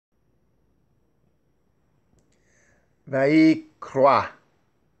Vayikra,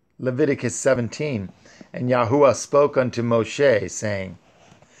 Leviticus 17. And Yahuwah spoke unto Moshe, saying,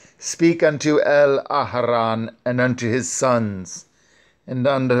 Speak unto Aharon and unto his sons, and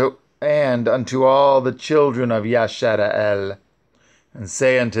unto all the children of Yashara'el, and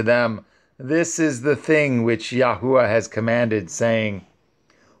say unto them, This is the thing which Yahuwah has commanded, saying,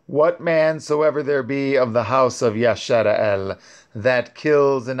 What man soever there be of the house of Yashara'el that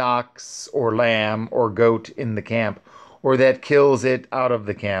kills an ox or lamb or goat in the camp, or that kills it out of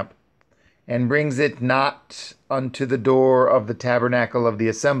the camp, and brings it not unto the door of the tabernacle of the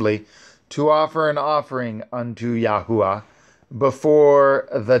assembly, to offer an offering unto Yahuwah before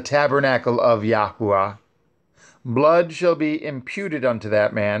the tabernacle of Yahuwah, blood shall be imputed unto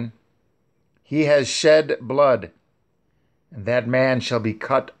that man. He has shed blood, and that man shall be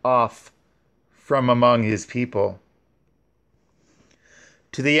cut off from among his people,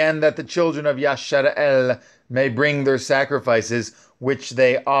 to the end that the children of Yashara'el may bring their sacrifices, which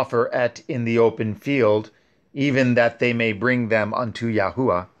they offer at in the open field, even that they may bring them unto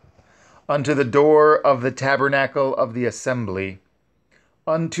Yahuwah, unto the door of the tabernacle of the assembly,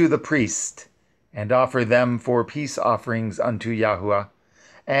 unto the priest, and offer them for peace offerings unto Yahuwah.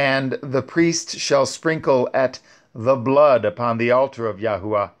 And the priest shall sprinkle at the blood upon the altar of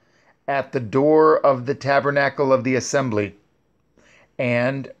Yahuwah, at the door of the tabernacle of the assembly,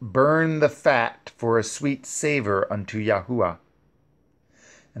 and burn the fat for a sweet savor unto Yahuwah.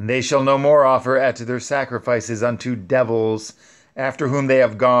 And they shall no more offer at their sacrifices unto devils, after whom they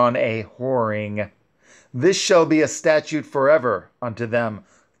have gone a whoring. This shall be a statute forever unto them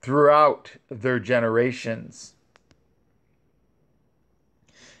throughout their generations.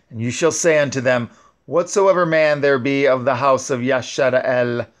 And you shall say unto them, Whatsoever man there be of the house of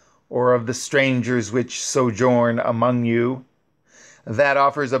Yashara'el, or of the strangers which sojourn among you, that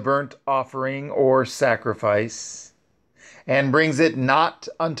offers a burnt offering or sacrifice, and brings it not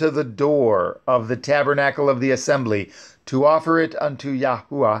unto the door of the tabernacle of the assembly, to offer it unto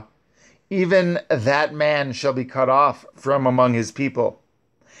Yahuwah, even that man shall be cut off from among his people.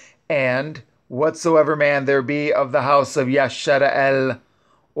 And whatsoever man there be of the house of Yashara'el,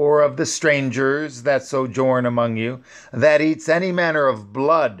 or of the strangers that sojourn among you, that eats any manner of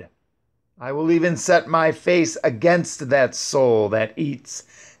blood, I will even set my face against that soul that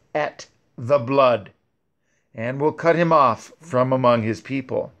eats at the blood, and will cut him off from among his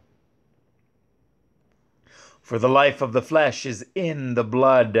people. For the life of the flesh is in the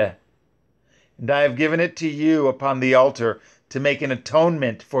blood, and I have given it to you upon the altar to make an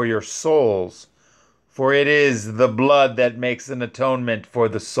atonement for your souls, for it is the blood that makes an atonement for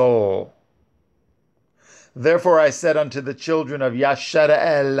the soul. Therefore I said unto the children of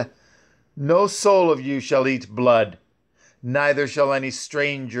Yashara'el, No soul of you shall eat blood, neither shall any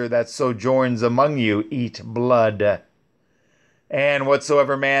stranger that sojourns among you eat blood. And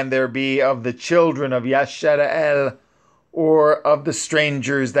whatsoever man there be of the children of Yashara'el, or of the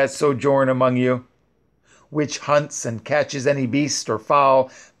strangers that sojourn among you, which hunts and catches any beast or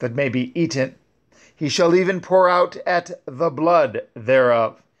fowl that may be eaten, he shall even pour out at the blood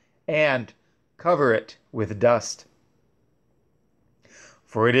thereof, and cover it with dust.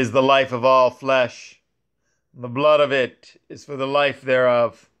 For it is the life of all flesh, and the blood of it is for the life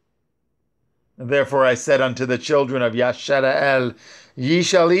thereof. Therefore I said unto the children of Yashara'el, Ye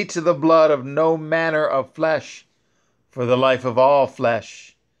shall eat the blood of no manner of flesh, for the life of all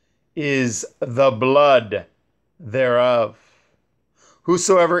flesh is the blood thereof.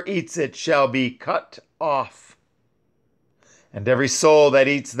 Whosoever eats it shall be cut off. And every soul that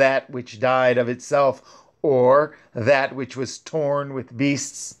eats that which died of itself, or that which was torn with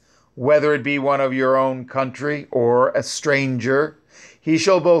beasts, whether it be one of your own country or a stranger, he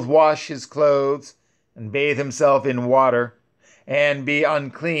shall both wash his clothes and bathe himself in water, and be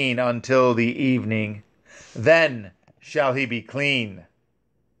unclean until the evening. Then shall he be clean.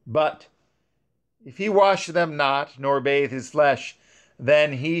 But if he wash them not, nor bathe his flesh,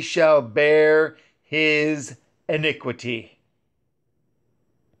 then he shall bear his iniquity.